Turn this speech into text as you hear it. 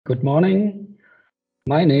Good morning.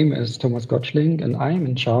 My name is Thomas Gottschling, and I am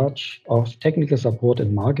in charge of technical support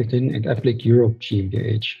and marketing at ABLIC Europe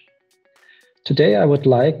GmbH. Today, I would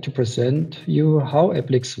like to present you how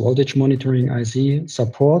ABLIC's voltage monitoring IC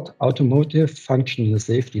support automotive functional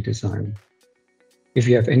safety design. If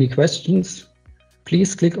you have any questions,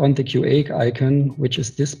 please click on the QA icon, which is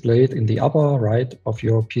displayed in the upper right of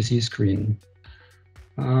your PC screen.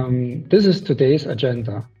 This is today's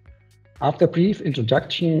agenda. After a brief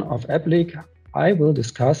introduction of ABLIC, I will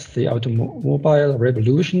discuss the automobile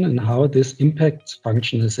revolution and how this impacts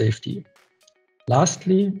functional safety.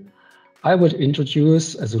 Lastly, I will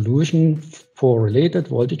introduce a solution for related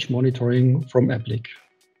voltage monitoring from ABLIC.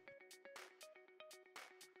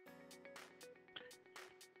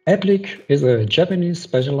 ABLIC is a Japanese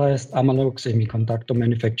specialized analog semiconductor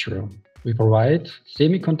manufacturer. We provide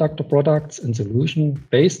semiconductor products and solutions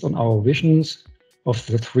based on our visions of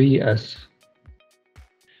the 3S.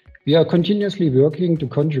 We are continuously working to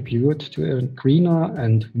contribute to a greener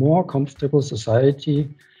and more comfortable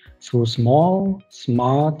society through small,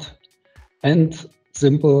 smart, and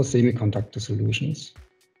simple semiconductor solutions.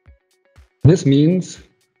 This means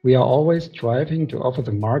we are always striving to offer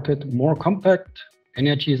the market more compact,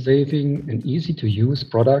 energy-saving, and easy-to-use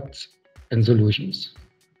products and solutions.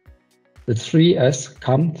 The 3S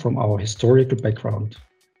come from our historical background.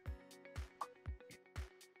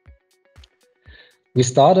 We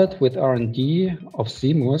started with R&D of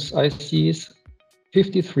CMOS ICs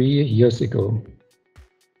 53 years ago.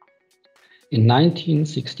 In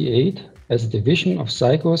 1968, as a division of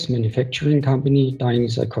Zygo's manufacturing company, Daini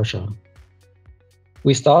Kosha.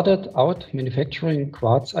 We started out manufacturing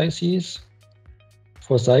quartz ICs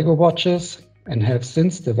for Zygo watches and have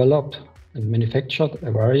since developed and manufactured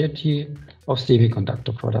a variety of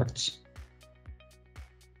semiconductor products.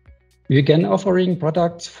 We began offering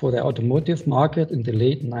products for the automotive market in the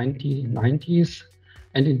late 1990s,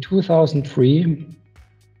 and in 2003,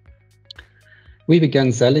 we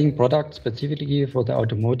began selling products specifically for the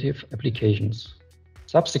automotive applications.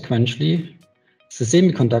 Subsequently, the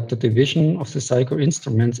semiconductor division of the Zygo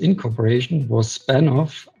Instruments Incorporation was spun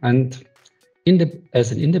off and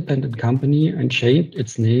as an independent company and changed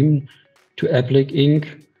its name to ABLIC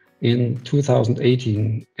Inc. in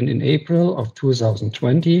 2018. And in April of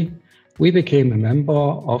 2020, we became a member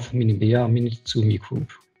of MinebeaMitsumi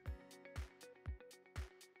Group.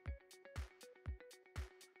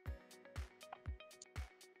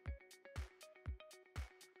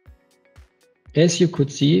 As you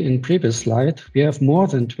could see in previous slide, we have more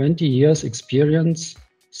than 20 years experience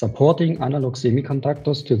supporting analog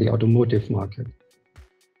semiconductors to the automotive market.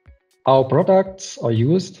 Our products are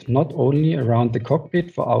used not only around the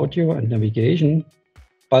cockpit for audio and navigation,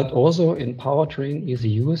 but also in powertrain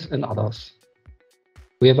ECUs and others.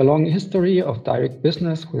 We have a long history of direct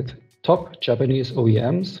business with top Japanese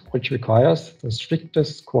OEMs, which requires the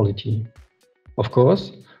strictest quality. Of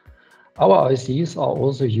course, our ICs are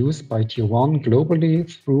also used by Tier 1 globally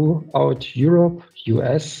throughout Europe,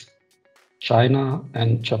 US, China,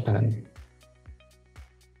 and Japan.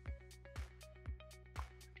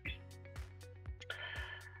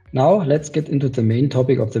 Now let's get into the main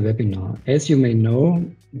topic of the webinar. As you may know,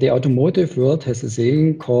 the automotive world has a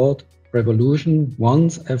saying called revolution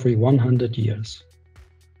once every 100 years.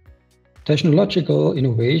 Technological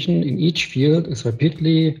innovation in each field is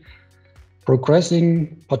rapidly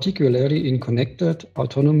progressing, particularly in connected,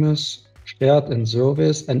 autonomous, shared and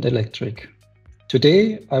service, and electric.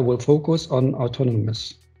 Today, I will focus on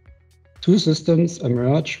autonomous. Two systems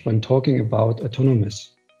emerge when talking about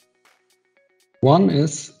autonomous. One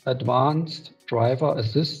is Advanced Driver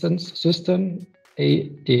Assistance System,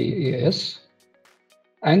 ADAS,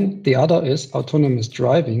 and the other is Autonomous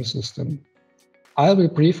Driving System. I will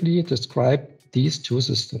briefly describe these two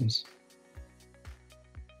systems.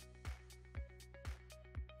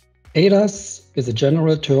 ADAS is a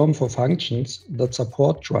general term for functions that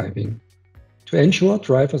support driving. To ensure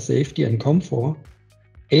driver safety and comfort,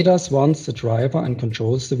 ADAS warns the driver and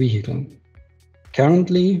controls the vehicle.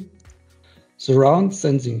 Currently, surround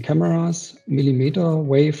sensing cameras, millimeter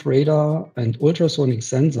wave radar, and ultrasonic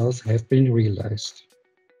sensors have been realized.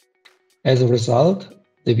 As a result,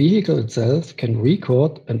 the vehicle itself can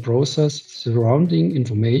record and process surrounding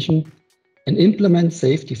information and implement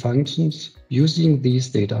safety functions using these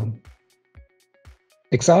data.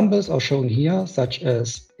 Examples are shown here, such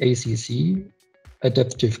as ACC,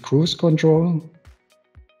 Adaptive Cruise Control,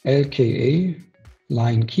 LKA,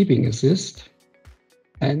 Line Keeping Assist,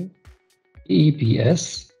 and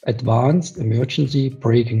ABS, Advanced Emergency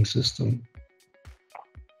Braking System.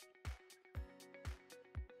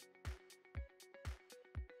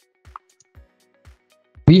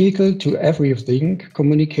 Vehicle to everything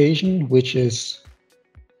communication, which is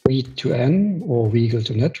V2N or vehicle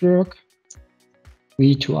to network,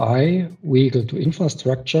 V2I, vehicle to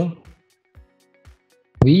infrastructure,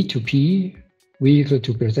 V2P, vehicle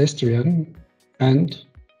to pedestrian, and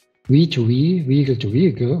V2V, vehicle to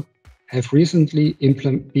vehicle, have recently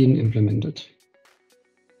been implemented.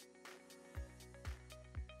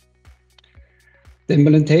 The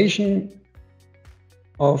implementation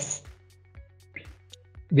of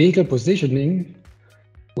vehicle positioning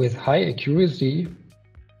with high accuracy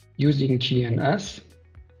using GNS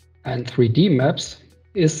and 3D maps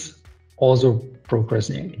is also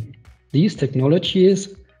progressing. These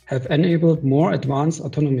technologies have enabled more advanced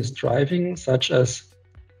autonomous driving, such as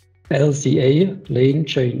LCA, lane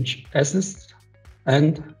change assist,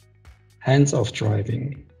 and hands-off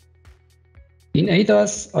driving. In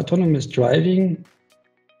ADAS autonomous driving,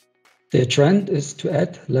 the trend is to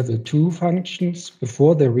add level 2 functions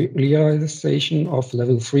before the realization of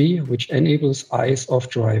level 3, which enables eyes-off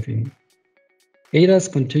driving.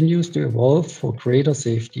 ADAS continues to evolve for greater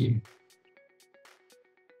safety.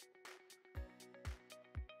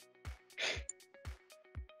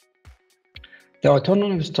 The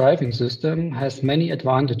autonomous driving system has many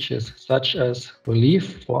advantages, such as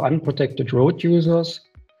relief for unprotected road users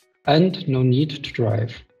and no need to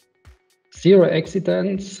drive. Zero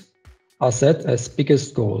accidents are set as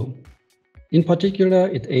biggest goal. In particular,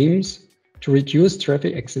 it aims to reduce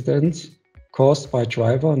traffic accidents caused by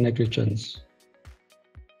driver negligence.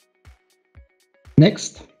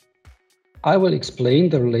 Next, I will explain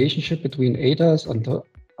the relationship between ADAS and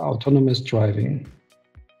autonomous driving.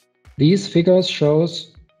 These figures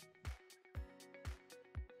shows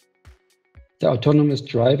the autonomous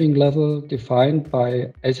driving level defined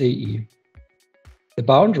by SAE. The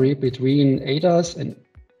boundary between ADAS and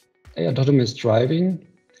autonomous driving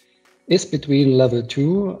is between level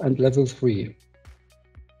 2 and level 3.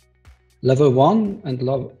 Level 1 and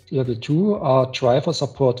level 2 are driver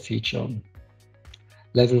support feature.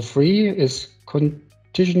 Level 3 is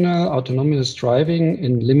conditional autonomous driving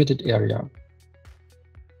in limited area.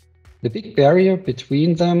 The big barrier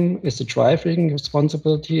between them is the driving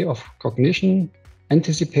responsibility of cognition,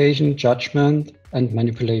 anticipation, judgment, and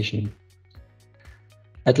manipulation.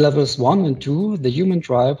 At levels 1 and 2, the human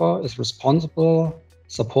driver is responsible,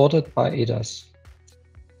 supported by ADAS.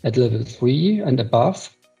 At level 3 and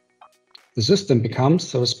above, the system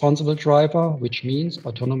becomes the responsible driver, which means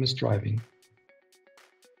autonomous driving.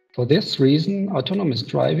 For this reason, autonomous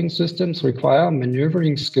driving systems require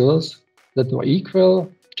maneuvering skills that are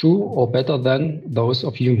equal to or better than those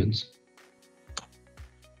of humans.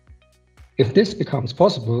 If this becomes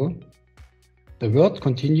possible, the world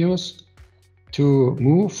continues to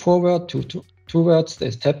move forward towards the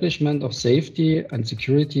establishment of safety and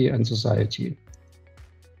security in society.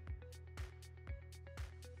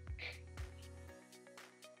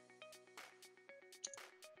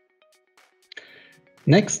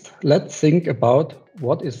 Next, let's think about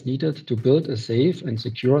what is needed to build a safe and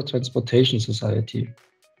secure transportation society.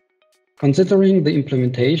 Considering the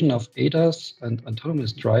implementation of ADAS and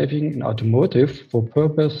autonomous driving in automotive for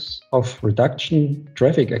purpose of reduction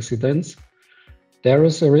traffic accidents, there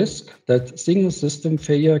is a risk that single system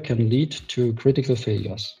failure can lead to critical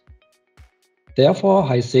failures. Therefore,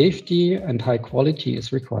 high safety and high quality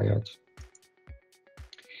is required.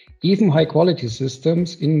 Even high-quality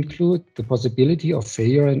systems include the possibility of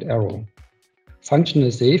failure and error.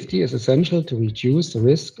 Functional safety is essential to reduce the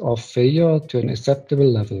risk of failure to an acceptable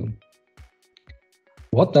level.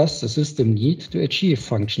 What does the system need to achieve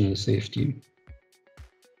functional safety?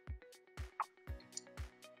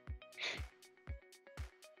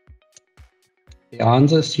 The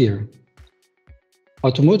answer is here.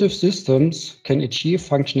 Automotive systems can achieve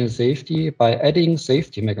functional safety by adding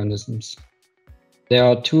safety mechanisms. There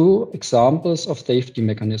are two examples of safety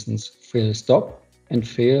mechanisms, fail stop and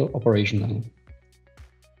fail operational.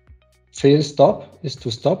 Fail stop is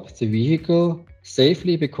to stop the vehicle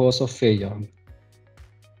safely because of failure.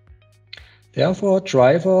 Therefore,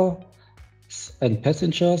 drivers and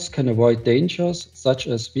passengers can avoid dangers such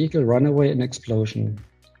as vehicle runaway and explosion.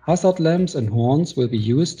 Hazard lamps and horns will be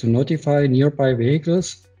used to notify nearby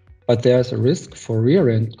vehicles, but there is a risk for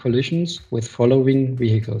rear-end collisions with following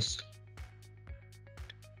vehicles.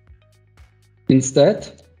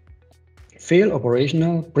 Instead, fail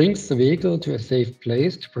operational brings the vehicle to a safe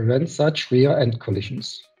place to prevent such rear-end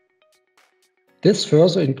collisions. This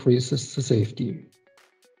further increases the safety.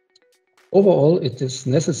 Overall, it is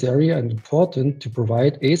necessary and important to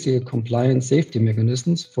provide ASIL-compliant safety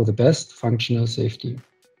mechanisms for the best functional safety.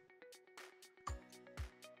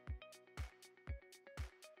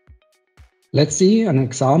 Let's see an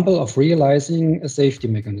example of realizing a safety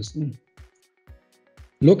mechanism.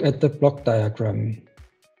 Look at the block diagram.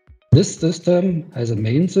 This system has a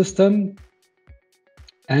main system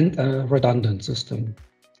and a redundant system.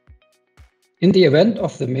 In the event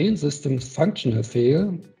of the main system's functional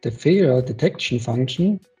failure, the failure detection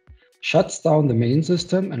function shuts down the main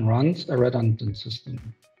system and runs a redundant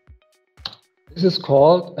system. This is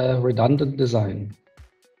called a redundant design.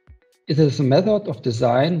 It is a method of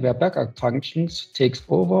design where backup functions takes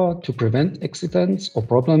over to prevent accidents or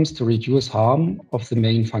problems to reduce harm of the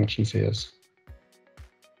main function failures.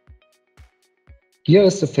 Here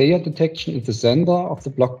is the failure detection in the center of the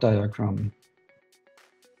block diagram.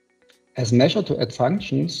 As measure to add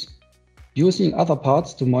functions, using other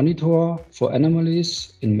parts to monitor for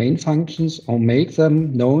anomalies in main functions or make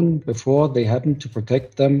them known before they happen to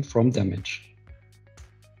protect them from damage.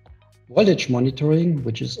 Voltage monitoring,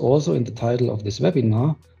 which is also in the title of this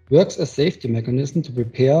webinar, works as a safety mechanism to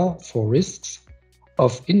prepare for risks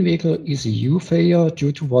of in-vehicle ECU failure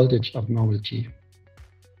due to voltage abnormality.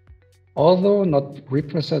 Although not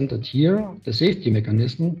represented here, the safety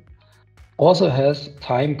mechanism also has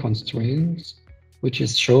time constraints, which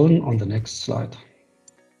is shown on the next slide.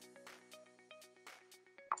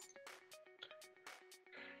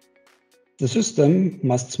 The system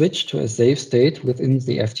must switch to a safe state within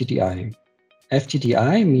the FTDI.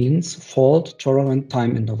 FTDI means fault tolerant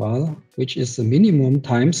time interval, which is the minimum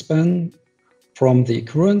time span from the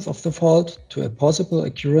occurrence of the fault to a possible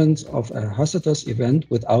occurrence of a hazardous event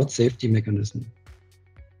without safety mechanism.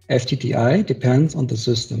 FTDI depends on the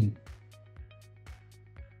system.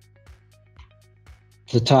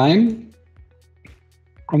 The time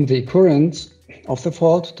from the occurrence of the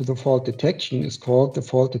fault to the fault detection is called the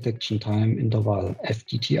fault detection time interval,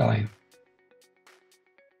 FDTI.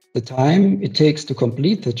 The time it takes to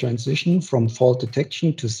complete the transition from fault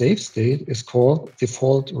detection to safe state is called the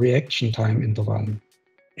fault reaction time interval.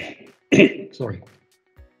 Sorry.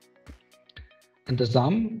 And the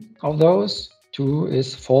sum of those two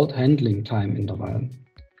is fault handling time interval.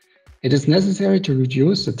 It is necessary to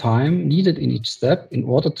reduce the time needed in each step in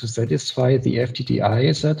order to satisfy the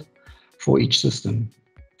FTDI set for each system.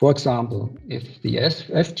 For example, if the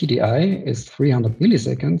FTDI is 300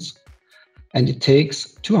 milliseconds and it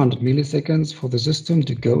takes 200 milliseconds for the system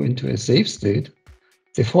to go into a safe state,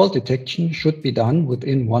 the fault detection should be done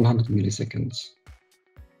within 100 milliseconds.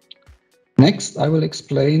 Next, I will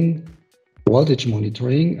explain voltage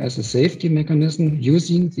monitoring as a safety mechanism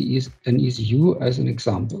using an ECU as an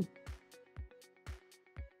example.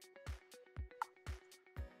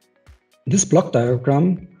 This block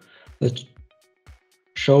diagram that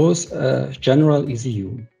shows a general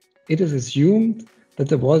ECU. It is assumed that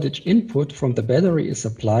the voltage input from the battery is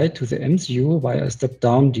supplied to the MCU via a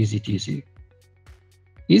step-down DC-DC.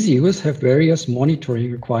 ECUs have various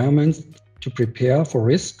monitoring requirements to prepare for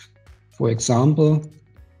risk. For example,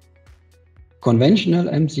 conventional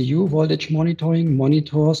MCU voltage monitoring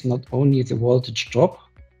monitors not only the voltage drop,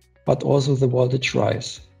 but also the voltage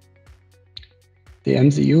rise. The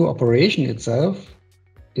MCU operation itself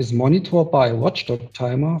is monitored by a watchdog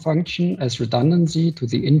timer function as redundancy to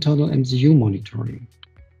the internal MCU monitoring.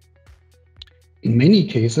 In many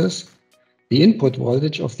cases, the input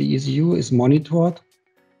voltage of the ECU is monitored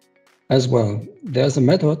as well. There's a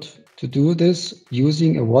method to do this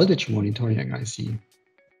using a voltage monitoring IC.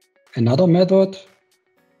 Another method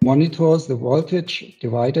monitors the voltage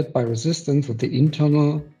divided by resistance of the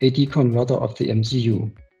internal AD converter of the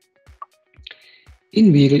MCU.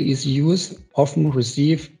 In-vehicle ECUs often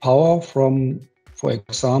receive power from, for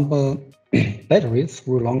example, batteries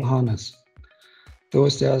through a long harness.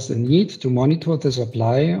 Thus, there's a need to monitor the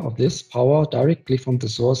supply of this power directly from the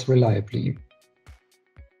source reliably.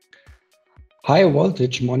 High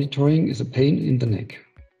voltage monitoring is a pain in the neck.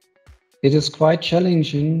 It is quite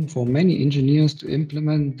challenging for many engineers to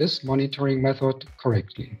implement this monitoring method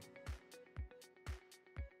correctly.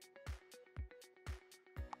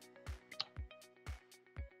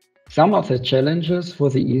 Some of the challenges for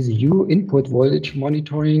the ECU input voltage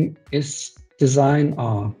monitoring design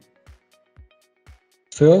are: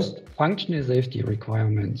 first, functional safety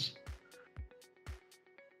requirements.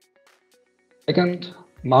 Second,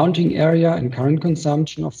 mounting area and current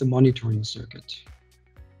consumption of the monitoring circuit.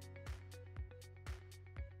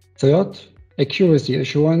 Third, accuracy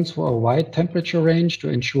assurance for a wide temperature range to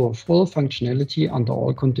ensure full functionality under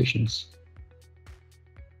all conditions.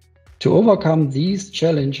 To overcome these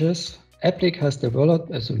challenges, ABLIC has developed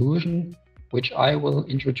a solution which I will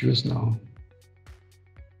introduce now.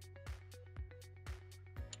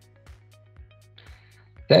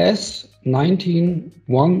 The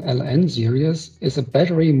S191LN series is a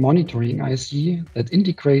battery monitoring IC that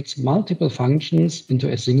integrates multiple functions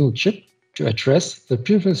into a single chip to address the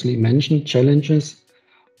previously mentioned challenges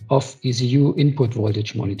of ECU input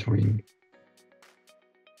voltage monitoring.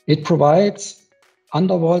 It provides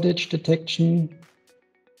undervoltage detection,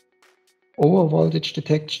 overvoltage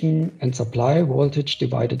detection, and supply voltage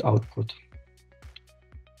divided output.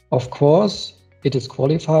 Of course, it is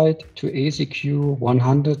qualified to ACQ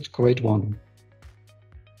 100 Grade 1.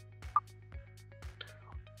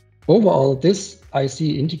 Overall, this IC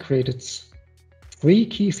integrated 3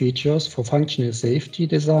 key features for functional safety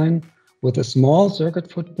design with a small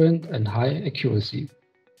circuit footprint and high accuracy.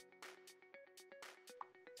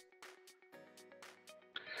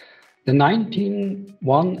 The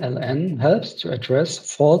 191LN helps to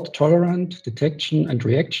address fault-tolerant detection and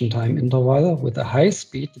reaction time interval with a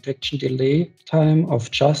high-speed detection delay time of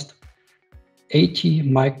just 80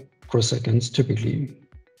 microseconds typically.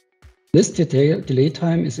 This delay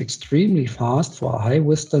time is extremely fast for a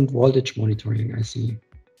high-withstand voltage monitoring IC.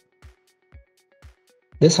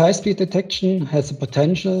 This high-speed detection has the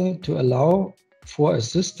potential to allow for a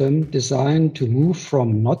system designed to move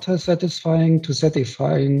from not satisfying to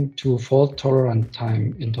fault-tolerant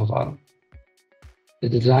time interval. The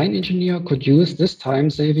design engineer could use this time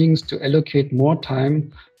savings to allocate more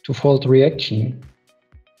time to fault reaction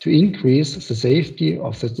to increase the safety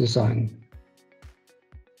of the design.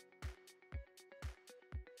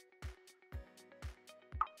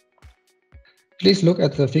 Please look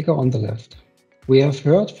at the figure on the left. We have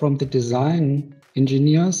heard from the design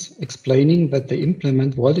engineers explaining that they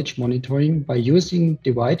implement voltage monitoring by using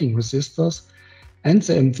dividing resistors and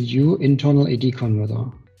the MCU internal AD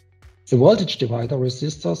converter. The voltage divider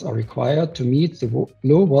resistors are required to meet the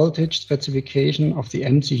low voltage specification of the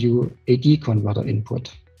MCU AD converter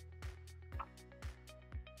input.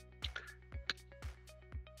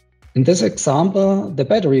 In this example, the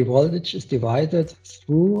battery voltage is divided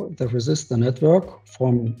through the resistor network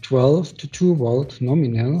from 12 to 2 volt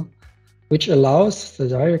nominal, which allows the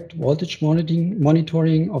direct voltage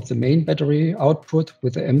monitoring of the main battery output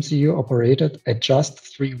with the MCU operated at just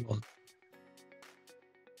 3 volt.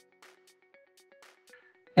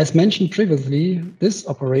 As mentioned previously, this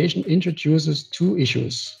operation introduces 2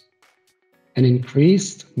 issues: an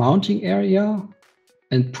increased mounting area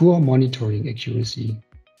and poor monitoring accuracy.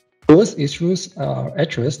 Both issues are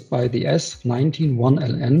addressed by the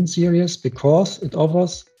S191LN series because it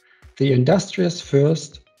offers the industry's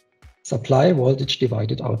first supply voltage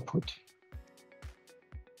divided output.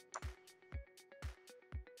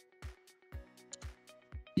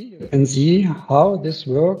 Here you can see how this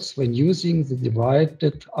works when using the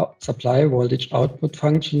divided supply voltage output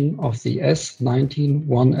function of the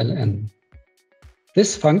S191LN.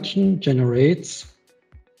 This function generates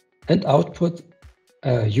and outputs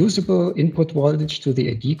a usable input voltage to the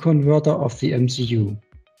AD converter of the MCU.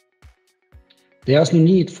 There is no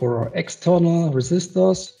need for external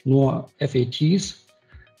resistors nor FETs,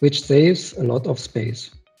 which saves a lot of space.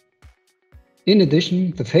 In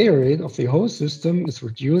addition, the failure rate of the whole system is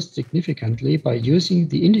reduced significantly by using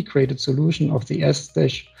the integrated solution of the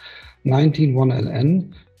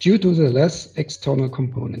S191LN due to the less external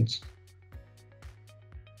components.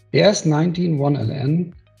 The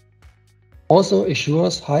S191LN also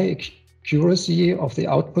assures high accuracy of the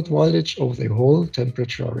output voltage over the whole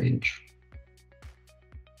temperature range.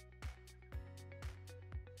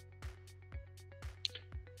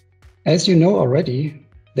 As you know already,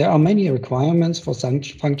 there are many requirements for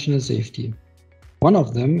functional safety. One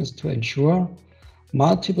of them is to ensure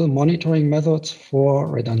multiple monitoring methods for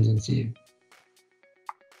redundancy.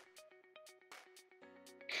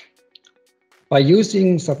 By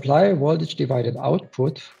using supply voltage divided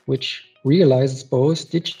output, which realizes both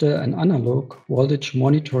digital and analog voltage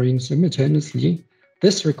monitoring simultaneously,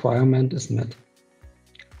 this requirement is met.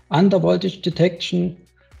 Undervoltage detection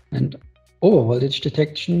and overvoltage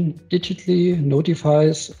detection digitally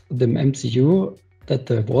notifies the MCU that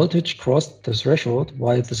the voltage crossed the threshold,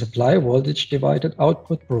 while the supply voltage divided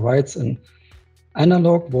output provides an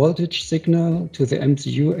analog voltage signal to the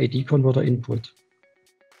MCU AD converter input.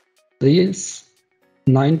 These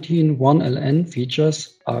 191LN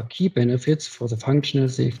features are key benefits for the functional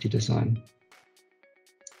safety design.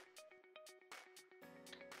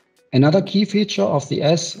 Another key feature of the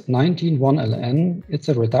S191LN is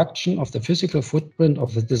the reduction of the physical footprint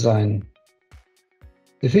of the design.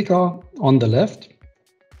 The figure on the left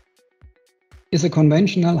is a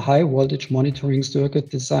conventional high voltage monitoring circuit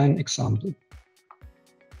design example.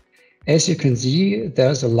 As you can see, there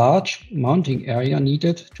is a large mounting area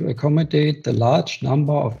needed to accommodate the large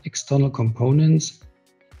number of external components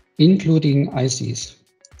including ICs.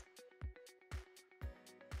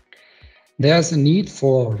 There's a need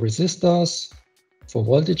for resistors, for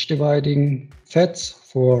voltage dividing, FETs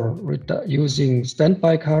for using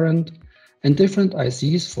standby current, and different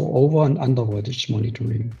ICs for over and under voltage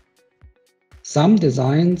monitoring. Some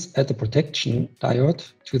designs add a protection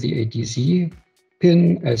diode to the ADC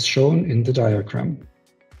pin as shown in the diagram.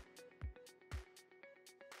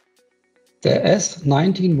 The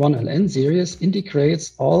S191LN series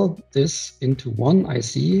integrates all this into one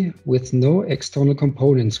IC with no external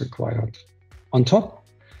components required. On top,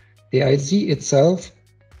 the IC itself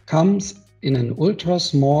comes in an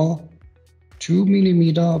ultra-small 2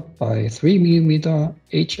 mm by 3 mm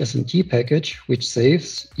HSNT package, which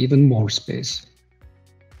saves even more space.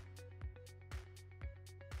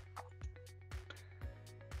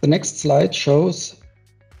 The next slide shows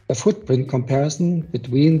a footprint comparison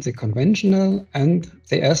between the conventional and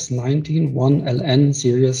the S191LN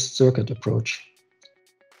series circuit approach.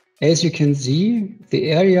 As you can see,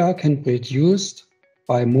 the area can be reduced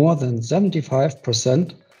by more than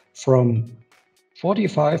 75% from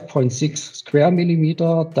 45.6 square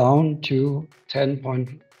millimeter down to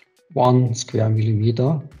 10.1 square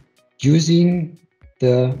millimeter using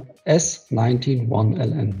the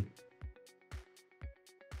S191LN.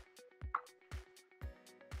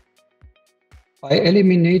 By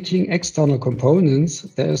eliminating external components,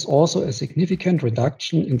 there is also a significant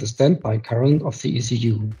reduction in the standby current of the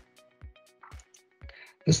ECU.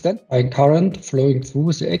 The standby current flowing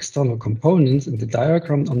through the external components in the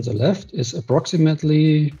diagram on the left is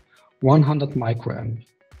approximately 100 microamp.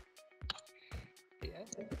 The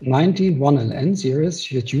S191LN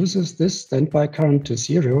series reduces this standby current to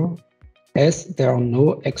zero as there are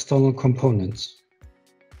no external components.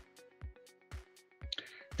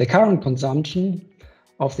 The current consumption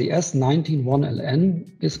of the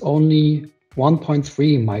S191LN is only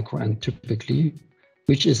 1.3 microamp typically,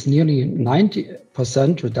 which is nearly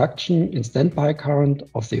 90% reduction in standby current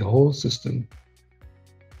of the whole system.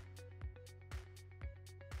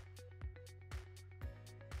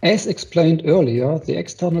 As explained earlier, the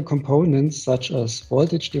external components such as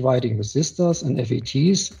voltage dividing resistors and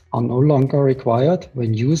FETs are no longer required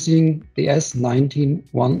when using the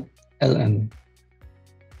S191LN.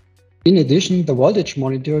 In addition, the voltage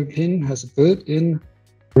monitoring pin has a built-in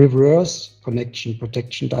reverse connection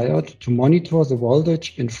protection diode to monitor the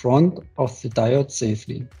voltage in front of the diode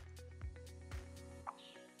safely.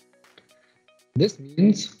 This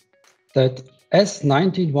means that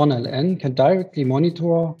S191LN can directly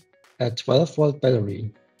monitor a 12-volt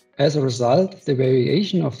battery. As a result, the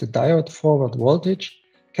variation of the diode forward voltage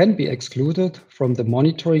can be excluded from the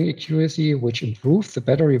monitoring accuracy, which improves the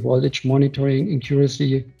battery voltage monitoring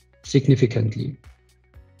accuracy significantly.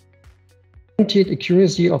 Guaranteed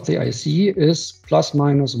accuracy of the IC is plus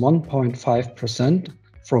minus 1.5%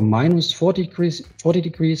 from minus 40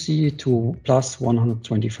 degrees C to plus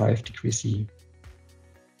 125 degrees C.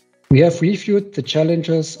 We have reviewed the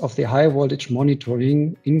challenges of the high voltage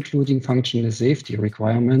monitoring, including functional safety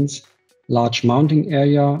requirements, large mounting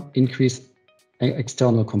area, increased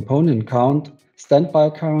external component count,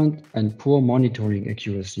 standby current, and poor monitoring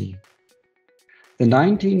accuracy. The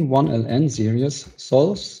 191LN series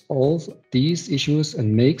solves all these issues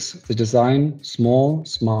and makes the design small,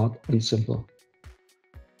 smart, and simple.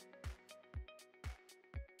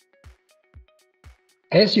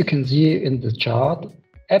 As you can see in the chart,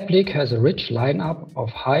 ABLIC has a rich lineup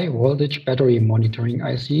of high voltage battery monitoring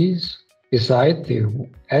ICs beside the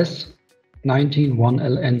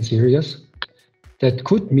S191LN series that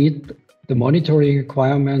could meet the monitoring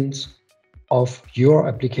requirements of your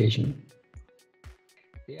application.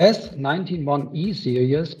 The S191E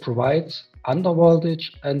series provides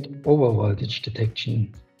undervoltage and overvoltage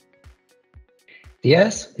detection. The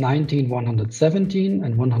S19117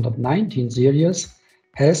 and 119 series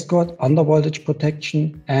has got undervoltage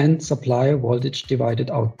protection and supply voltage divided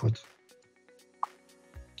output.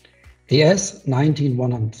 The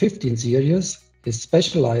S19115 series is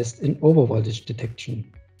specialized in overvoltage detection.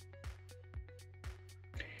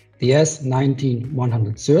 The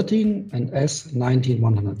S19113 and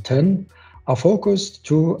S19110 are focused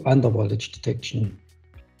to undervoltage detection.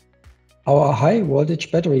 Our high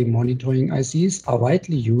voltage battery monitoring ICs are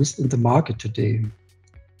widely used in the market today.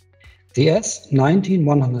 The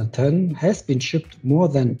S19110 has been shipped more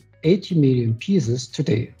than 80 million pieces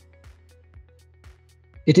today.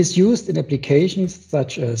 It is used in applications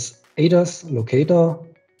such as ADAS locator,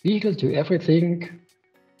 vehicle to everything,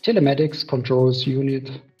 telematics controls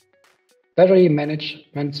unit, battery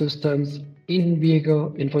management systems,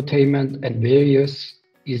 in-vehicle infotainment, and various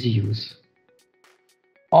ECUs.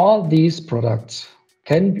 All these products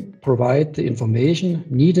can provide the information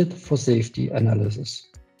needed for safety analysis.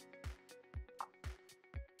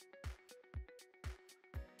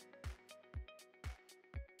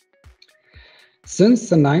 Since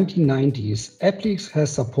the 1990s, ABLIC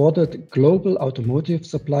has supported global automotive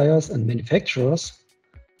suppliers and manufacturers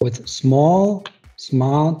with small,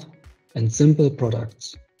 smart, and simple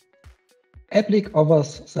products. ABLIC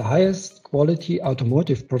offers the highest quality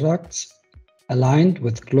automotive products aligned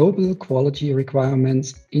with global quality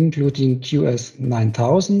requirements, including QS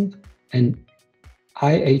 9000 and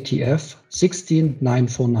IATF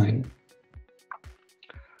 16949.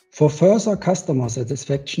 For further customer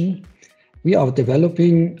satisfaction, we are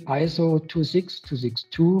developing ISO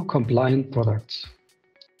 26262 compliant products.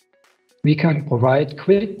 We can provide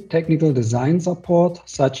quick technical design support,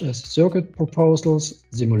 such as circuit proposals,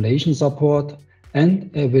 simulation support, and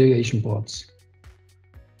evaluation boards.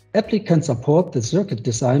 ABLIC can support the circuit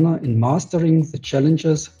designer in mastering the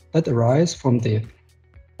challenges that arise from the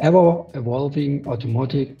ever-evolving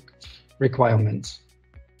automotive requirements.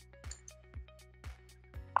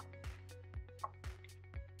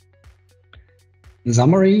 In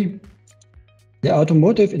summary, the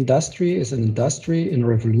automotive industry is an industry in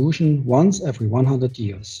revolution once every 100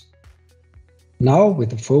 years. Now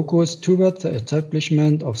with a focus toward the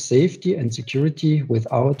establishment of safety and security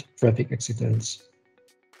without traffic accidents.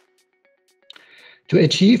 To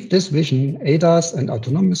achieve this vision, ADAS and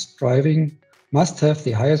autonomous driving must have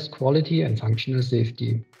the highest quality and functional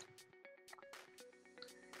safety.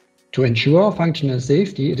 To ensure functional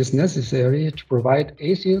safety, it is necessary to provide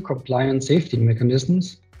ASIL-compliant safety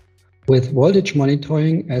mechanisms with voltage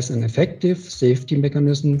monitoring as an effective safety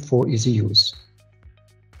mechanism for easy use.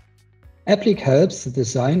 ABLIC helps the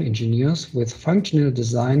design engineers with functional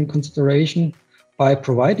design consideration by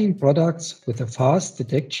providing products with a fast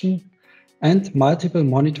detection and multiple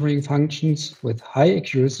monitoring functions with high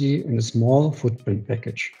accuracy in a small footprint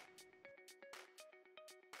package.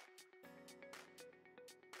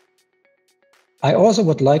 I also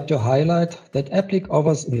would like to highlight that ABLIC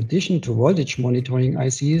offers, in addition to voltage monitoring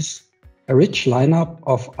ICs, a rich lineup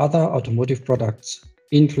of other automotive products,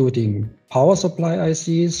 including power supply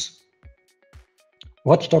ICs,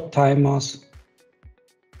 watchdog timers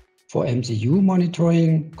for MCU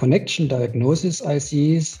monitoring, connection diagnosis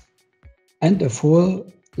ICs, and a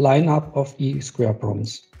full lineup of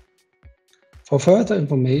E2PROMs. For further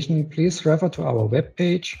information, please refer to our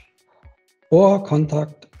webpage or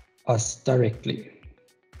contact us directly.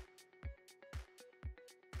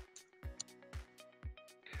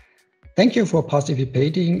 Thank you for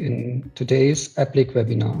participating in today's ABLIC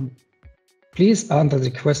webinar. Please answer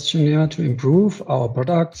the questionnaire to improve our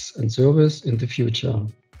products and service in the future.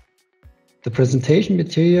 The presentation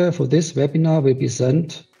material for this webinar will be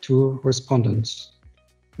sent to respondents.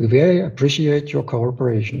 We very appreciate your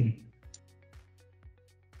cooperation.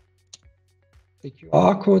 The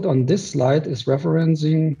QR code on this slide is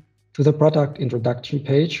referencing to the product introduction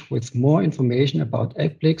page with more information about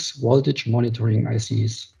ABLIC's voltage monitoring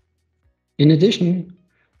ICs. In addition,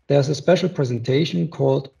 there's a special presentation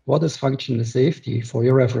called What is Functional Safety for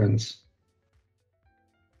your reference.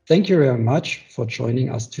 Thank you very much for joining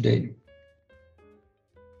us today.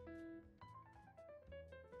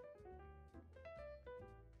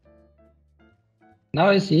 Now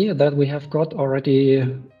I see that we have got already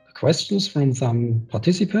questions from some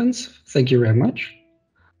participants. Thank you very much.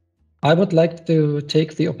 I would like to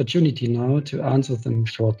take the opportunity now to answer them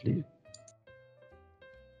shortly.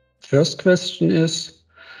 First question is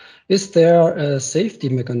there a safety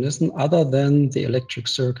mechanism other than the electric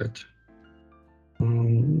circuit?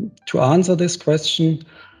 To answer this question,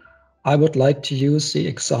 I would like to use the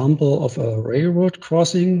example of a railroad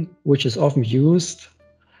crossing, which is often used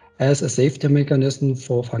as a safety mechanism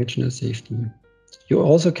for functional safety. You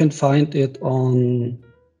also can find it on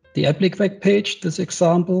the ABLIC web page, this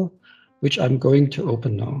example, which I'm going to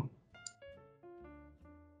open now.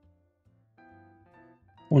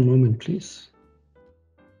 One moment, please.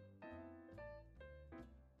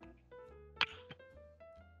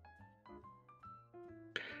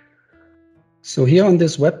 So here on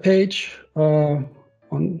this web page,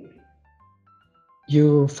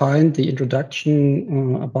 you find the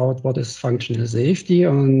introduction about what is functional safety,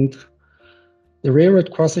 and the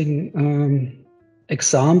railroad crossing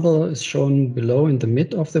example is shown below in the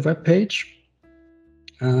mid of the web page.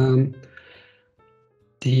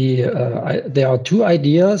 There are two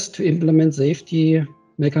ideas to implement safety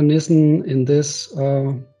mechanism in this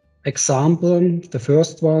example. The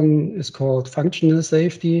first one is called functional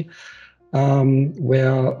safety,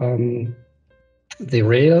 where the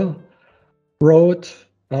railroad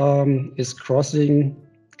is crossing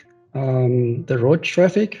the road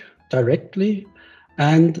traffic directly.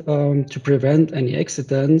 And to prevent any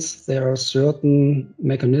accidents, there are certain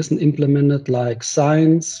mechanisms implemented like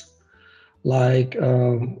signs, like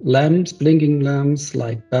lamps, blinking lamps,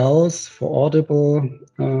 like bells for audible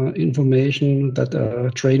information that a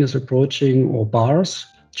train is approaching, or bars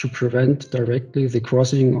to prevent directly the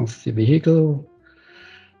crossing of the vehicle.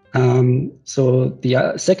 So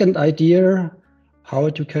the second idea, how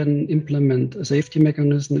you can implement a safety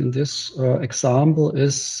mechanism in this example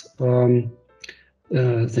is the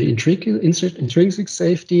intrinsic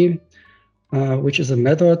safety, which is a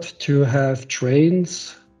method to have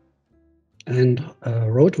trains and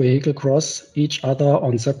road vehicle cross each other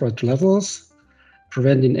on separate levels,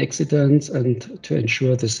 preventing accidents and to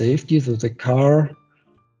ensure the safety. So the car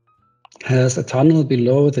has a tunnel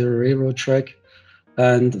below the railroad track,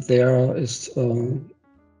 and there is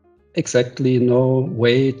exactly no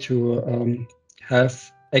way to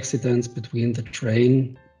have accidents between the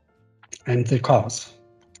train and the cars.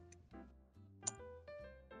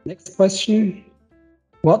 Next question.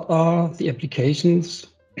 What are the applications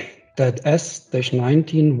that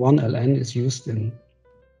S-19-1LN is used in?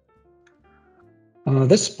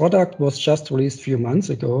 This product was just released a few months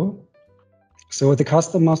ago, so the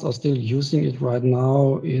customers are still using it right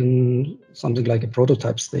now in something like a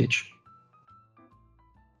prototype stage.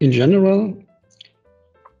 In general,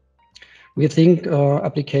 we think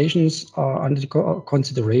applications are under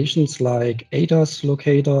considerations like ADAS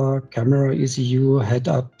locator, camera ECU,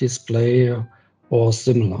 head-up display, or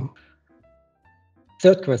similar.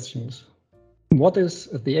 Third question. What is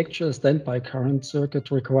the actual standby current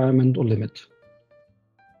circuit requirement or limit?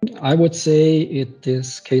 I would say it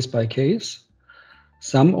is case by case.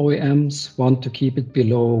 Some OEMs want to keep it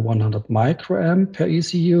below 100 microamp per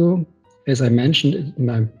ECU, as I mentioned in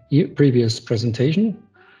my previous presentation.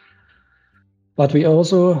 But we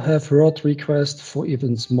also have heard requests for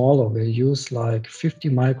even smaller values, like 50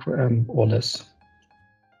 microamp or less.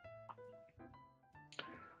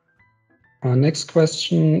 Next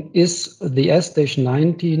question, is the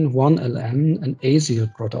S-19-1LN an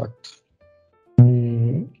ASIL product?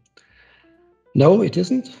 No, it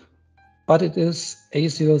isn't, but it is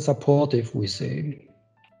ASIL supportive, we say.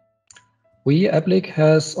 ABLIC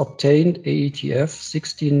has obtained AETF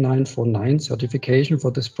 16949 certification for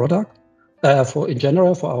this product, in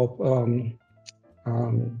general for our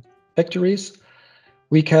factories.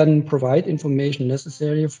 We can provide information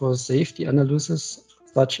necessary for safety analysis,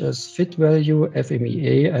 such as fit value,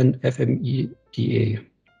 FMEA, and FMEDA.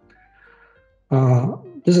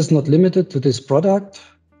 This is not limited to this product.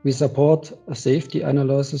 We support a safety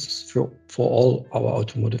analysis for all our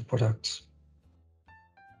automotive products.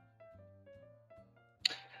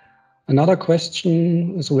 Another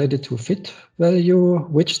question is related to fit value.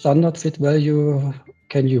 Which standard fit value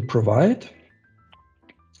can you provide?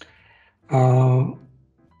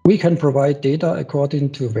 We can provide data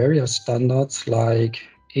according to various standards like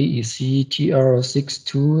AEC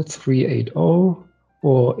TR62380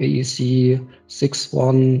 or AEC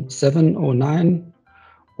 61709,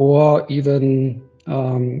 or even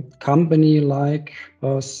company-like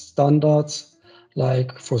standards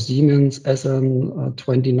like for Siemens SN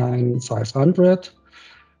 29500,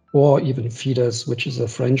 or even FIDES, which is a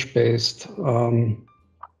French-based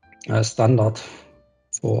standard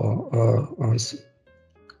for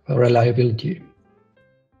reliability.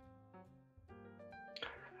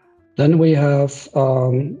 Then we have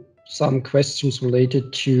some questions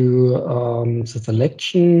related to the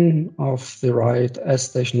selection of the right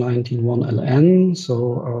S-19-1LN.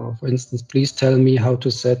 So, for instance, please tell me how to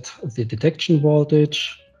set the detection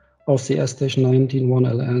voltage of the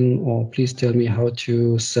S-19-1LN, or please tell me how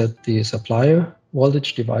to set the supply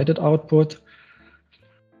voltage divided output.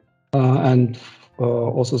 And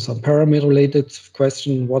also some parameter-related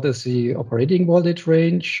question, what is the operating voltage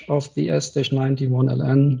range of the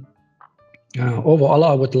S-19-1LN? Overall,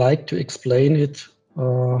 I would like to explain it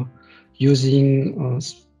using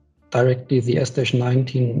directly the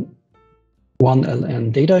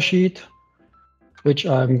S-19-1LN datasheet, which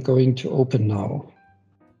I'm going to open now.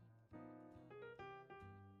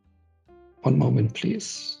 One moment,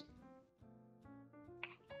 please.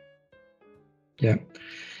 Yeah.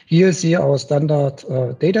 Here you see our standard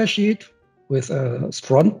datasheet with a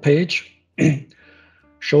front page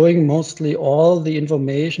showing mostly all the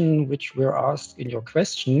information which were asked in your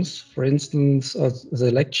questions. For instance, a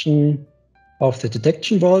selection of the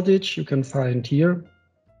detection voltage you can find here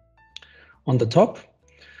on the top.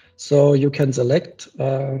 So you can select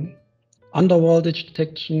under voltage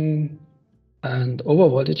detection and over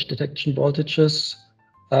voltage detection voltages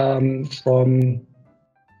from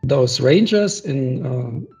those ranges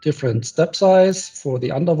in different step size. For the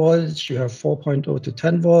undervoltage, you have 4.0 to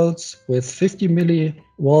 10 volts with 50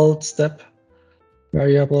 millivolt step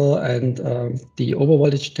variable, and the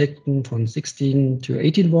overvoltage taken from 16 to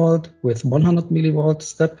 18 volt with 100 millivolt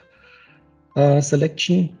step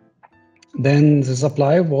selection. Then the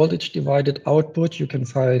supply voltage divided output you can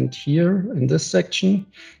find here in this section.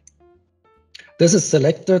 This is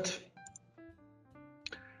selected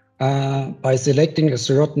by selecting a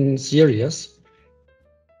certain series.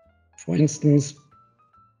 For instance,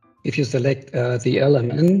 if you select the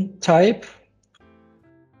LMN type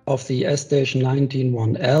of the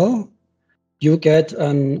S-191L, you get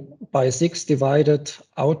an by 6 divided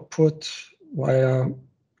output via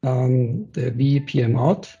the VPM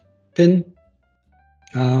out pin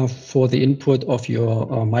for the input of your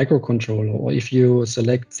microcontroller. Or if you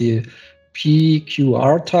select the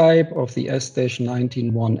PQR type of the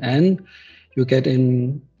S-191N, you get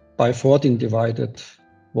in by 14 divided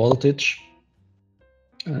voltage,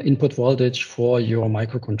 input voltage for your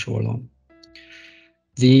microcontroller.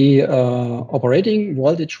 The operating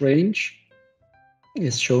voltage range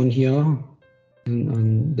is shown here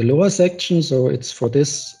in the lower section. So it's for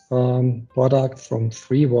this product from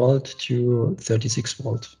 3 volt to 36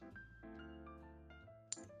 volt.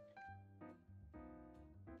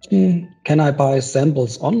 Can I buy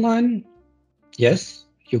samples online? Yes,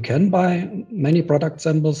 you can buy many product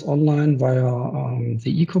samples online via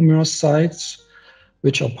the e-commerce sites,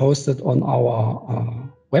 which are posted on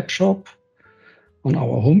our web shop, on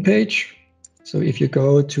our homepage. So if you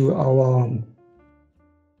go to our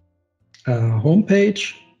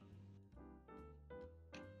homepage,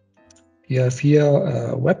 you have here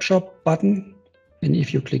a web shop button, and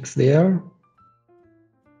if you click there,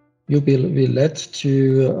 you'll be led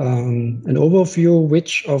to an overview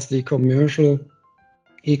which of the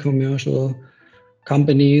e-commercial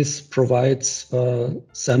companies provides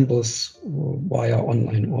samples via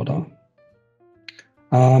online order.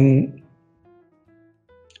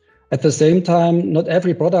 At the same time, not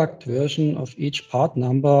every product version of each part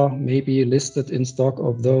number may be listed in stock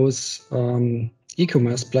of those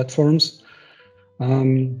e-commerce platforms.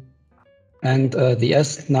 And the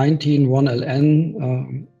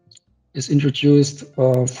S191LN is introduced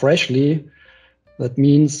freshly. That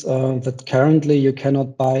means that currently you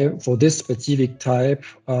cannot buy for this specific type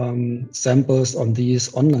samples on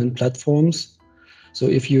these online platforms. So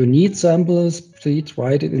if you need samples, please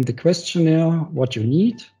write it in the questionnaire what you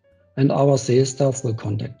need, and our sales staff will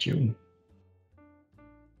contact you.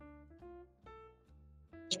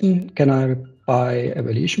 Can I buy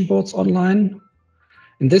evaluation boards online?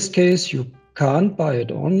 In this case, you can't buy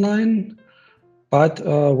it online, but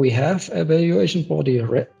we have evaluation board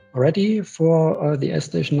ready for the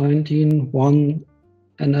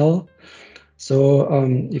S-191NL. So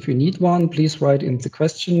if you need one, please write in the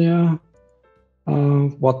questionnaire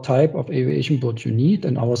what type of evaluation board you need,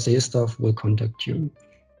 and our sales staff will contact you.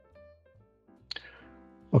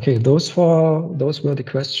 Okay, those were the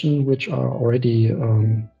questions which are already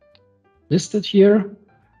listed here.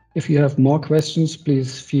 If you have more questions,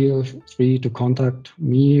 please feel free to contact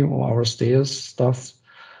me or our sales staff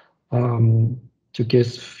to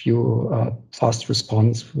give you a fast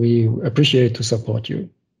response. We appreciate to support you.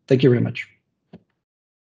 Thank you very much.